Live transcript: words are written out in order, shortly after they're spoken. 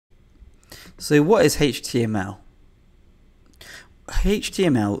So what is HTML?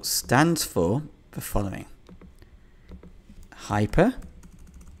 HTML stands for the following: hyper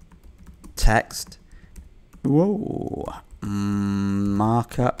text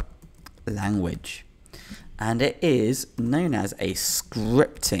markup language, and it is known as a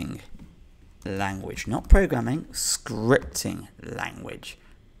scripting language, not programming, scripting language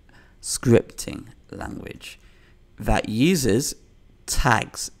that uses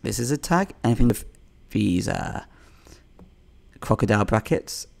tags. This is a tag. Anything with these crocodile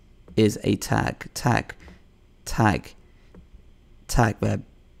brackets is a tag. There are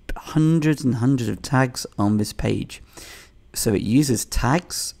hundreds and hundreds of tags on this page. So it uses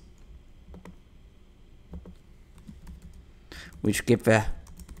tags which give the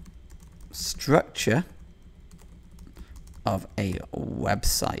structure of a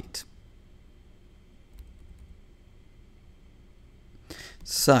website.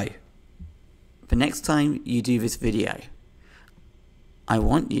 So the next time you do this video, I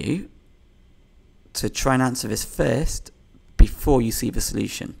want you to try and answer this first before you see the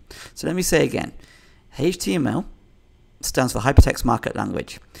solution. So let me say again, HTML stands for Hypertext Markup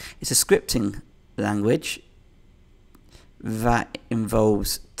Language. It's a scripting language that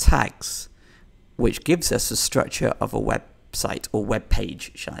involves tags, which gives us the structure of a website, or web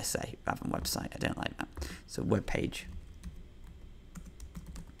page, shall I say, rather than website. I don't like that. So web page.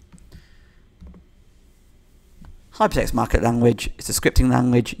 Hypertext Markup Language is a scripting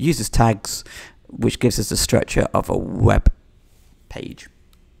language, uses tags, which gives us the structure of a web page.